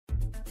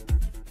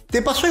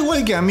¿Te pasó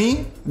igual que a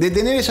mí de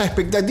tener esa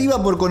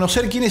expectativa por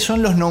conocer quiénes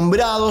son los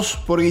nombrados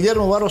por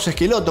Guillermo Barros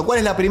Schelotto? ¿Cuál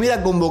es la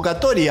primera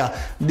convocatoria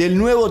del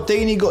nuevo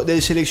técnico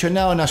del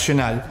seleccionado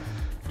nacional?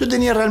 Yo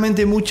tenía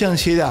realmente mucha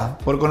ansiedad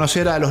por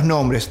conocer a los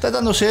nombres,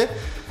 tratándose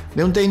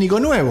de un técnico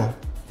nuevo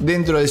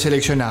dentro del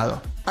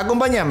seleccionado.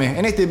 Acompáñame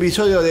en este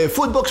episodio de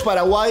Footbox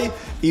Paraguay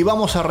y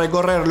vamos a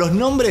recorrer los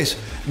nombres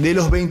de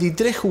los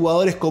 23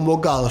 jugadores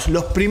convocados,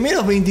 los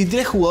primeros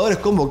 23 jugadores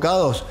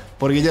convocados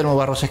por Guillermo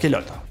Barros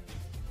Schelotto.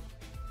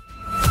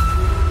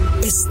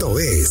 Esto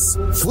es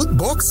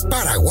Footbox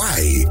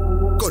Paraguay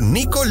con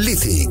Nico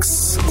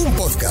Lithix, un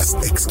podcast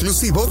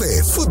exclusivo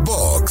de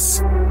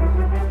Footbox.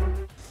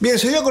 Bien,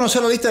 se dio a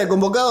conocer la lista de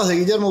convocados de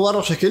Guillermo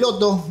Barros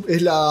Schelotto.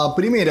 Es la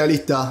primera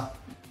lista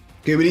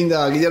que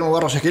brinda Guillermo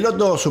Barros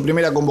Schelotto, su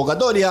primera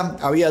convocatoria.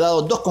 Había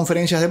dado 2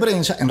 conferencias de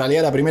prensa, en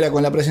realidad la primera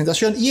con la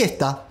presentación y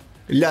esta,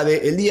 la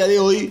del día de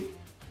hoy,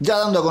 ya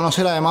dando a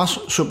conocer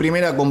además su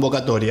primera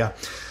convocatoria.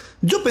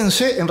 Yo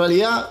pensé en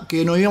realidad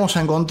que nos íbamos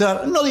a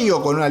encontrar, no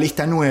digo con una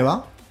lista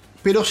nueva,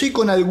 pero sí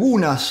con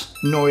algunas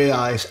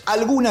novedades,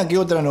 alguna que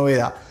otra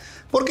novedad.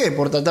 ¿Por qué?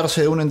 Por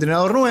tratarse de un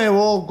entrenador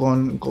nuevo,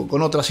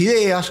 con otras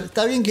ideas.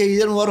 Está bien que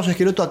Guillermo Barros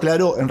Schelotto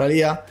aclaró en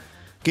realidad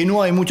que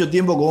no hay mucho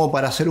tiempo como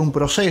para hacer un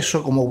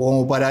proceso,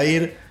 como para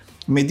ir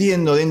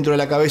metiendo dentro de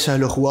la cabeza de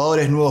los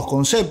jugadores nuevos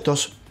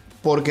conceptos,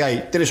 porque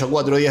hay 3 o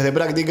 4 días de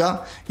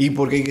práctica y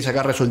porque hay que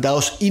sacar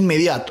resultados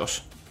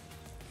inmediatos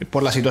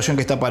por la situación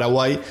que está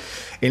Paraguay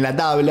en la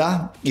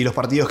tabla y los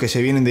partidos que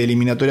se vienen de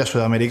eliminatorias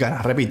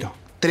sudamericanas. Repito,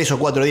 3 o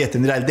 4 días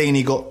tendrá el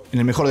técnico, en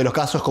el mejor de los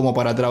casos, como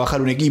para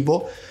trabajar un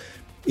equipo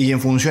y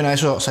en función a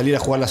eso salir a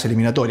jugar las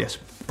eliminatorias.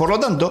 Por lo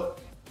tanto,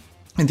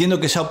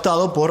 entiendo que se ha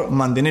optado por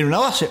mantener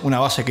una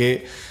base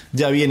que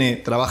ya viene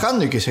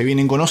trabajando y que se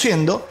vienen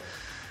conociendo.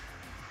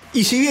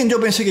 Y si bien yo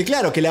pensé que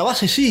claro, que la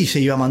base sí se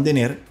iba a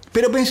mantener,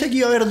 pero pensé que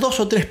iba a haber 2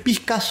 o 3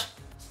 pizcas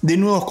de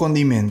nuevos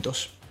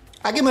condimentos.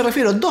 ¿A qué me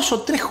refiero? 2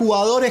 o 3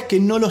 jugadores que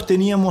no los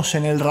teníamos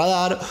en el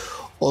radar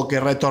o que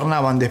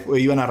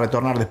iban a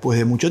retornar después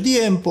de mucho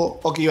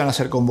tiempo o que iban a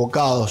ser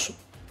convocados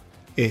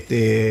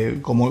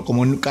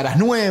como caras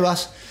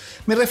nuevas.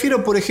 Me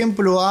refiero, por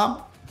ejemplo,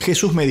 a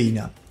Jesús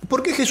Medina.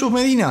 ¿Por qué Jesús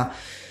Medina?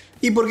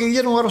 Y porque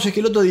Guillermo Barros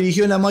Schelotto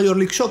dirigió en la Major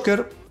League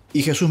Soccer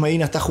y Jesús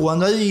Medina está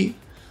jugando allí.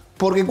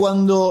 Porque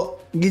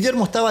cuando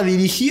Guillermo estaba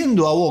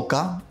dirigiendo a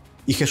Boca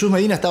y Jesús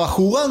Medina estaba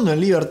jugando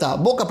en Libertad,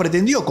 Boca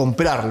pretendió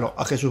comprarlo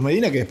a Jesús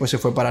Medina, que después se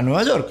fue para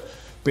Nueva York.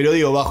 Pero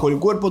digo, bajo el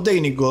cuerpo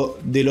técnico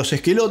de los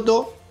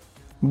Schelotto,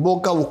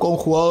 Boca buscó un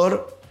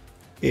jugador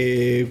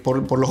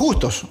por los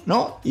gustos,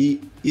 ¿no?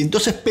 Y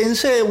entonces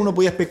pensé, uno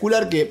podía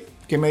especular que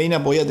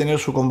Medina podía tener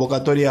su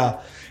convocatoria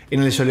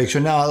en el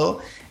seleccionado.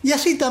 Y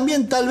así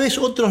también tal vez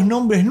otros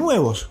nombres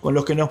nuevos con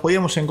los que nos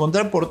podíamos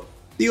encontrar por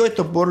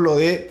lo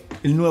de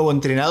el nuevo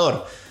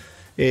entrenador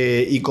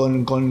y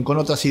con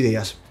otras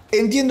ideas.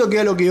 Entiendo que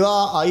a lo que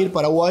va a ir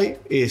Paraguay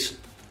es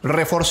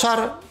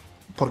reforzar,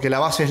 porque la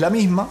base es la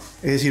misma,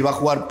 es decir, va a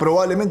jugar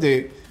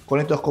probablemente con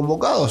estos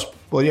convocados,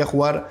 podría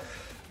jugar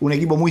un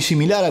equipo muy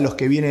similar a los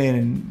que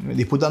vienen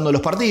disputando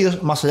los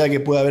partidos, más allá de que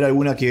pueda haber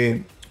algún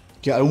que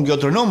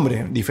otro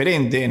nombre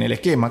diferente en el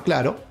esquema,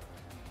 claro.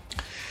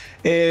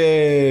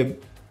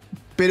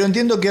 Pero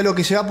entiendo que a lo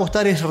que se va a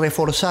apostar es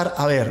reforzar,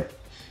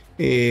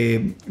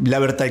 la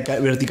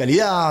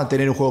verticalidad,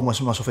 tener un juego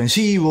más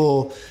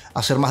ofensivo,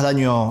 hacer más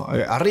daño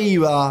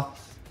arriba,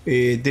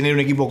 tener un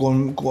equipo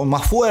con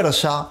más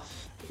fuerza.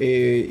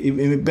 Y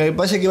me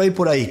parece que va a ir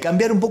por ahí,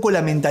 cambiar un poco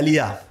la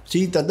mentalidad,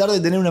 ¿sí? Tratar de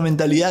tener una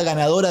mentalidad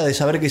ganadora, de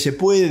saber que se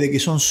puede, de que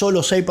son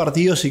solo 6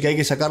 partidos y que hay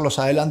que sacarlos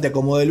adelante a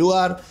como de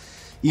lugar.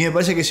 Y me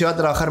parece que se va a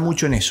trabajar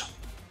mucho en eso,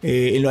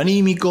 en lo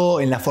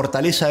anímico, en la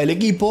fortaleza del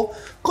equipo,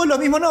 con los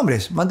mismos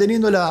nombres,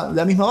 manteniendo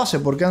la misma base,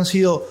 porque han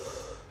sido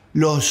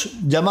los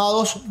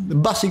llamados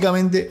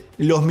básicamente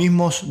los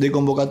mismos de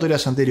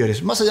convocatorias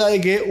anteriores. Más allá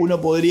de que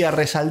uno podría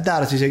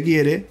resaltar, si se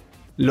quiere,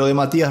 lo de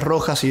Matías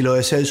Rojas y lo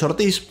de Celso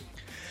Ortiz,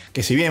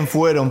 que si bien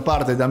fueron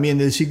parte también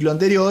del ciclo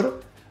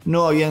anterior,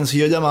 no habían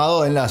sido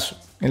llamados en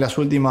las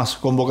últimas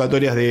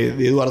convocatorias de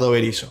Eduardo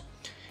Berizzo.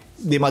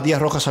 De Matías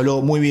Rojas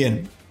habló muy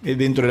bien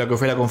dentro de lo que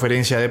fue la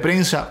conferencia de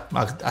prensa,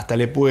 hasta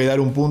le puede dar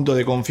un punto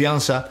de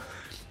confianza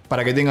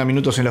para que tenga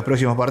minutos en los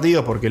próximos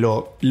partidos, porque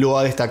lo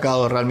ha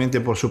destacado realmente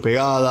por su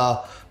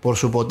pegada, por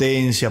su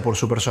potencia, por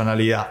su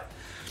personalidad.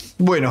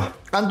 Bueno,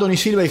 Anthony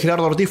Silva y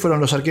Gerardo Ortiz fueron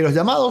los arqueros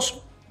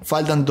llamados.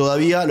 Faltan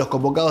todavía los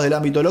convocados del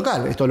ámbito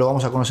local. Esto lo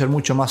vamos a conocer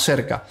mucho más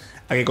cerca,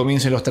 a que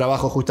comiencen los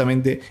trabajos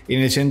justamente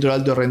en el centro de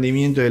alto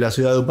rendimiento de la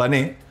ciudad de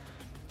Upané.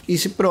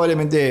 Y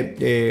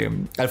probablemente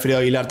Alfredo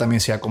Aguilar también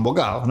sea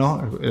convocado,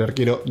 ¿no? El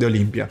arquero de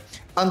Olimpia.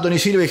 Anthony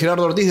Silva y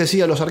Gerardo Ortiz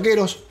decían los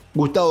arqueros.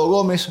 Gustavo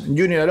Gómez,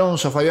 Junior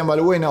Alonso, Fabián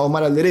Balbuena,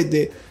 Omar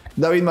Alderete,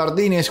 David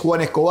Martínez,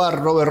 Juan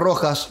Escobar, Robert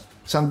Rojas,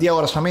 Santiago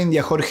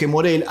Arzamendia, Jorge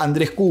Morel,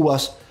 Andrés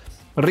Cubas,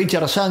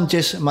 Richard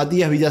Sánchez,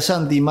 Matías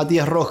Villasanti,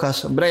 Matías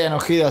Rojas, Brian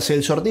Ojeda,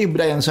 Celso Ortiz,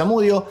 Brian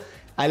Zamudio,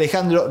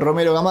 Alejandro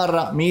Romero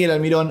Gamarra, Miguel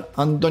Almirón,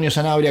 Antonio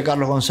Sanabria,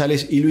 Carlos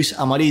González y Luis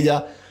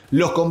Amarilla,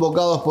 los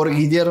convocados por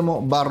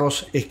Guillermo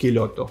Barros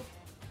Schelotto.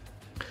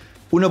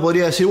 Uno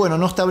podría decir, bueno,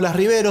 no está Blas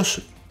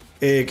Riveros,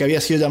 que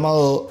había sido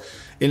llamado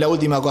en la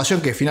última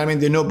ocasión, que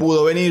finalmente no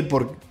pudo venir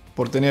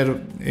por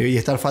tener y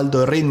estar falto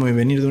de ritmo y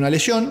venir de una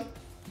lesión.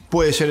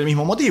 Puede ser el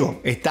mismo motivo.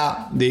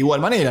 Está de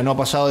igual manera, no ha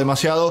pasado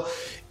demasiado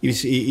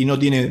y no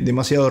tiene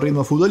demasiado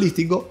ritmo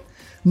futbolístico.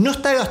 No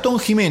está Gastón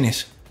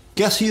Jiménez,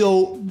 que ha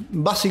sido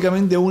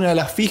básicamente una de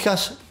las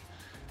fijas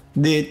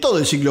de todo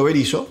el ciclo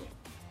Berizzo,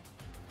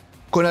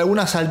 con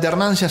algunas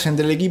alternancias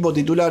entre el equipo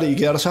titular y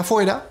quedarse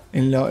afuera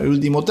en el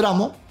último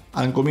tramo.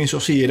 Al comienzo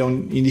sí era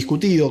un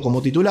indiscutido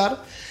como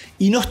titular,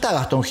 y no está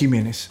Gastón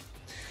Jiménez.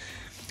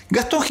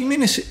 Gastón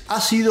Jiménez ha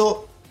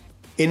sido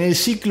en el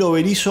ciclo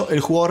Berizzo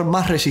el jugador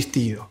más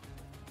resistido.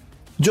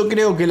 Yo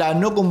creo que la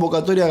no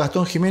convocatoria de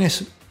Gastón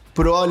Jiménez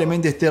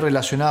probablemente esté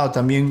relacionado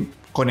también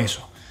con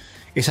eso.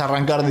 Es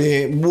arrancar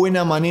de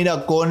buena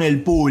manera con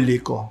el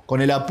público,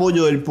 con el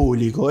apoyo del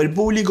público. El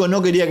público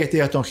no quería que esté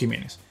Gastón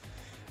Jiménez.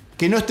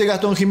 Que no esté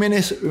Gastón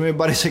Jiménez me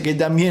parece que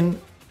también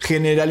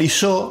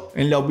generalizó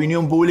en la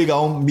opinión pública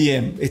un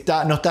bien.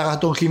 No está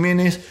Gastón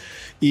Jiménez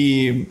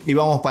y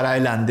vamos para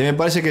adelante. Me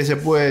parece que se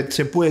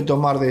puede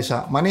tomar de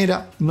esa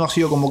manera. No ha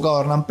sido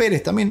convocado Hernán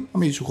Pérez también. A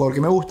mí es un jugador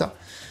que me gusta.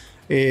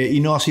 Y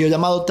no ha sido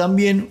llamado,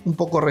 también un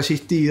poco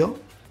resistido.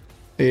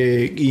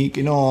 Y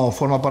que no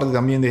forma parte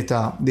también de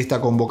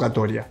esta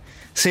convocatoria.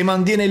 Se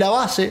mantiene la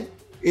base.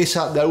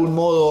 Esa de algún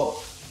modo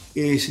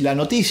es la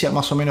noticia.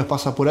 Más o menos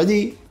pasa por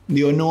allí.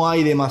 Digo, no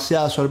hay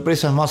demasiadas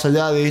sorpresas más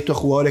allá de estos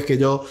jugadores que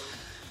yo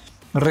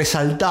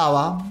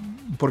resaltaba,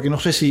 porque no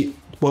sé si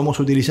podemos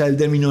utilizar el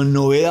término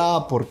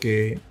novedad,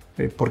 porque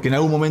en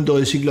algún momento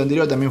del ciclo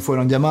anterior también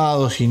fueron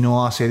llamados y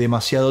no hace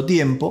demasiado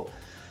tiempo.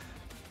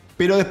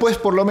 Pero después,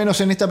 por lo menos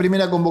en esta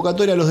primera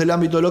convocatoria, los del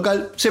ámbito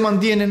local se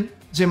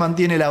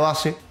mantiene la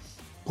base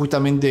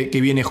justamente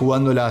que viene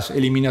jugando las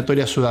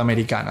eliminatorias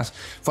sudamericanas.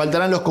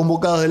 Faltarán los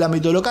convocados del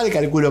ámbito local,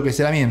 calculo que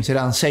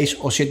serán 6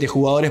 o 7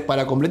 jugadores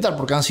para completar,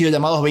 porque han sido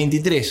llamados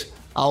 23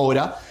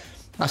 ahora.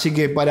 Así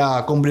que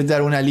para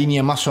completar una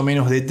línea más o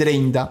menos de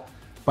 30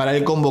 para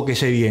el combo que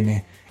se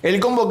viene. El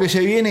combo que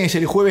se viene es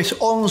el jueves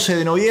 11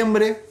 de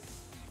noviembre,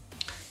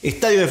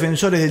 Estadio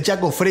Defensores del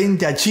Chaco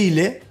frente a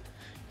Chile.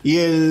 Y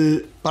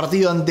el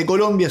partido ante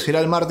Colombia será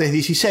el martes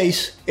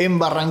 16 en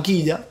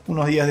Barranquilla,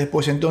 unos días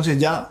después entonces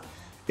ya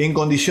en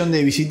condición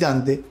de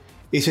visitante,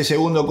 ese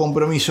segundo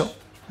compromiso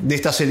de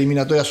estas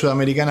eliminatorias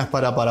sudamericanas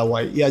para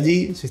Paraguay. Y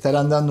allí se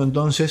estarán dando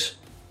entonces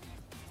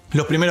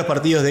los primeros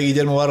partidos de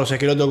Guillermo Barros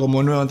Schelotto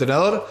como nuevo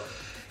entrenador.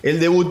 El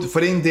debut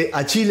frente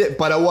a Chile.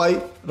 Paraguay,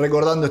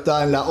 recordando,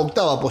 está en la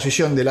 8ª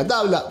posición de la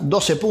tabla,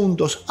 12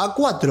 puntos, a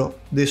 4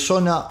 de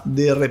zona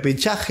de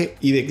repechaje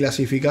y de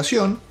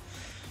clasificación.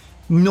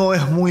 No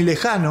es muy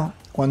lejano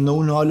cuando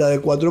uno habla de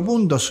 4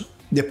 puntos.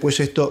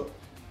 Después esto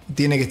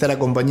tiene que estar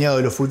acompañado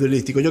de lo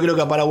futbolístico. Yo creo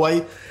que a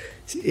Paraguay,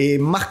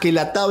 más que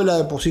la tabla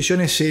de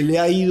posiciones, se le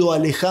ha ido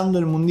alejando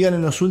el Mundial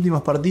en los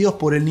últimos partidos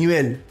por el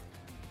nivel,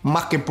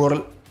 más que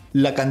por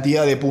la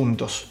cantidad de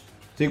puntos.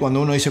 ¿Sí?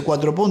 Cuando uno dice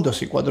 4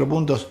 puntos, y 4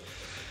 puntos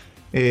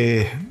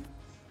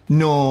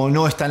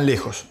no es tan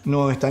lejos.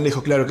 No es tan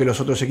lejos. Claro que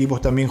los otros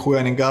equipos también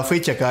juegan en cada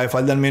fecha, cada vez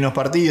faltan menos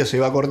partidos, se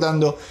va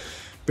cortando.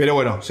 Pero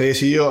bueno, se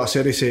decidió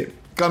hacer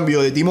ese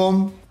cambio de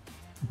timón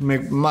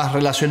más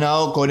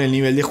relacionado con el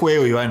nivel de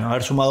juego y bueno,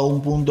 haber sumado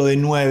un punto de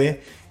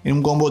 9 en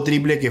un combo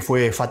triple que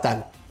fue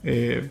fatal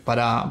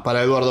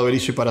para Eduardo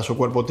Berizzo y para su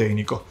cuerpo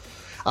técnico.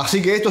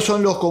 Así que estos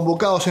son los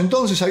convocados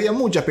entonces. Había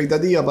mucha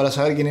expectativa para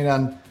saber quién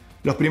eran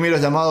los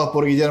primeros llamados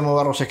por Guillermo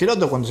Barros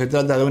Schelotto cuando se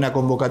trata de una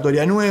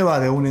convocatoria nueva,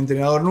 de un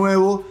entrenador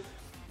nuevo.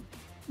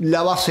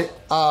 La base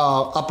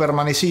ha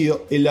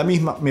permanecido en la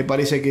misma. Me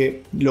parece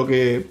que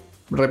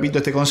repito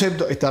este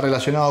concepto, está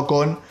relacionado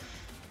con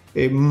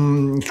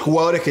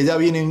jugadores que ya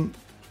vienen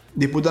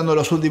disputando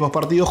los últimos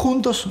partidos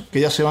juntos, que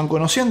ya se van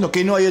conociendo,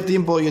 que no hay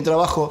tiempo y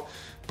trabajo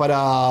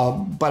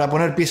para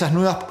poner piezas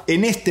nuevas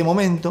en este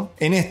momento,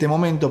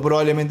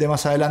 probablemente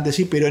más adelante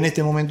sí, pero en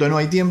este momento no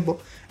hay tiempo.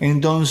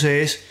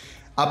 Entonces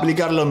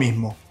aplicar lo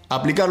mismo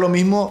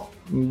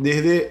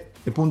desde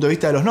el punto de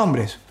vista de los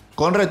nombres,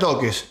 con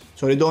retoques,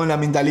 sobre todo en la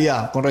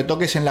mentalidad, con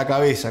retoques en la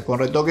cabeza, con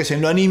retoques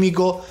en lo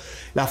anímico,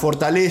 la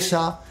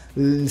fortaleza,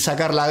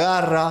 sacar la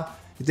garra,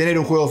 tener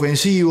un juego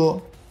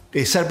ofensivo,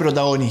 ser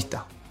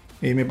protagonista.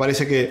 Me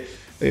parece que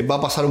va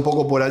a pasar un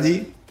poco por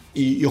allí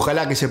y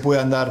ojalá que se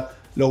puedan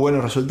dar los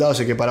buenos resultados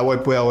y que Paraguay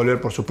pueda volver,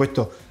 por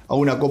supuesto, a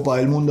una Copa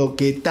del Mundo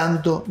que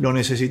tanto lo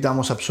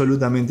necesitamos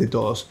absolutamente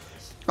todos.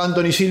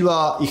 Anthony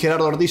Silva y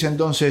Gerardo Ortiz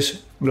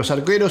entonces los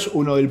arqueros,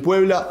 uno del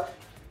Puebla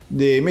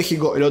de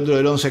México, el otro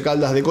del Once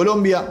Caldas de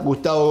Colombia,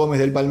 Gustavo Gómez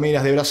del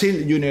Palmeiras de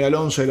Brasil, Junior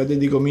Alonso del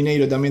Atlético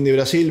Mineiro también de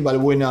Brasil,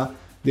 Balbuena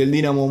del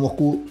Dinamo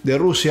Moscú de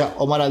Rusia,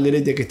 Omar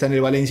Alderete que está en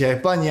el Valencia de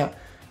España,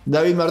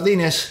 David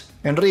Martínez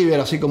en River,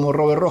 así como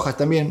Robert Rojas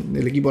también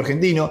del equipo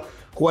argentino,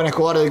 Juan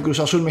Escobar del Cruz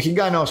Azul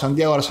mexicano,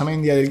 Santiago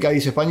Arzamendia del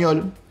Cádiz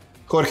español,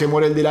 Jorge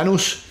Morel de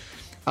Lanús,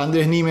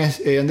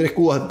 Andrés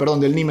Cubas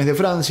del Nimes de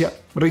Francia,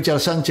 Richard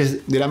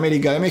Sánchez del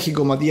América de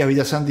México, Matías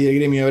Villasanti del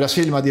Gremio de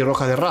Brasil, Matías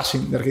Rojas de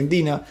Racing de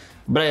Argentina,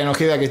 Brian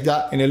Ojeda que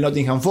está en el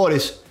Nottingham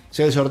Forest,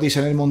 Celso Ortiz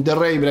en el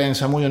Monterrey, Brian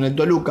Zamudio en el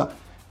Toluca,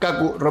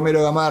 Cacu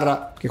Romero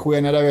Gamarra, que juega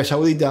en Arabia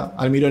Saudita,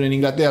 Almirón en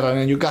Inglaterra, en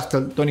el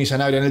Newcastle, Tony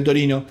Sanabria en el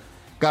Torino,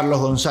 Carlos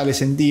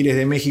González en Tigres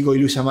de México y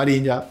Luis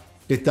Amarilla,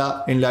 que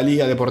está en la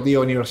Liga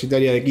Deportiva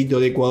Universitaria de Quito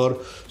de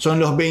Ecuador. Son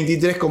los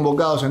 23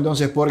 convocados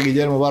entonces por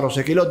Guillermo Barros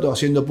Schelotto,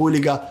 haciendo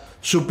pública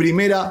su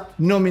primera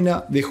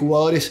nómina de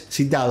jugadores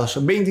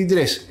citados.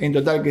 23 en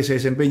total que se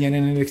desempeñan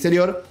en el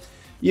exterior,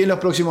 y en los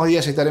próximos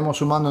días estaremos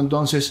sumando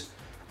entonces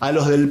a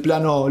los del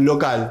plano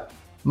local,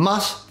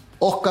 más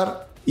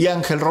Oscar y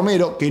Ángel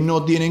Romero, que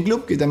no tienen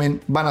club, que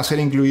también van a ser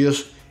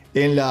incluidos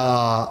en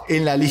la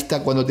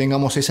lista cuando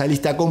tengamos esa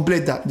lista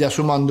completa, ya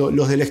sumando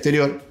los del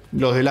exterior,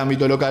 los del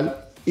ámbito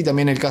local, y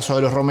también el caso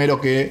de los Romero,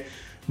 que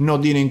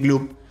no tienen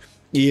club.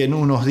 Y en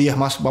unos días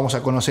más vamos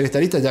a conocer esta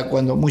lista, ya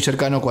muy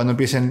cercano cuando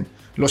empiecen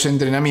los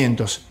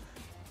entrenamientos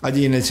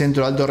allí en el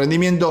centro de alto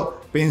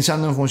rendimiento,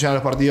 pensando en funcionar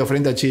los partidos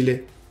frente a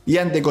Chile y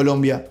ante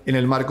Colombia en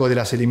el marco de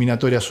las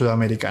eliminatorias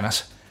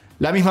sudamericanas.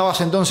 La misma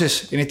base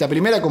entonces en esta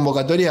primera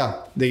convocatoria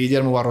de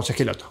Guillermo Barros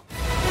Schelotto.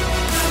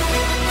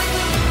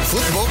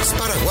 Footbox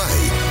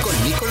Paraguay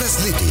con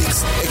Nicolás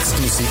Litix,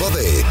 exclusivo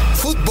de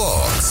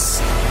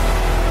Footbox.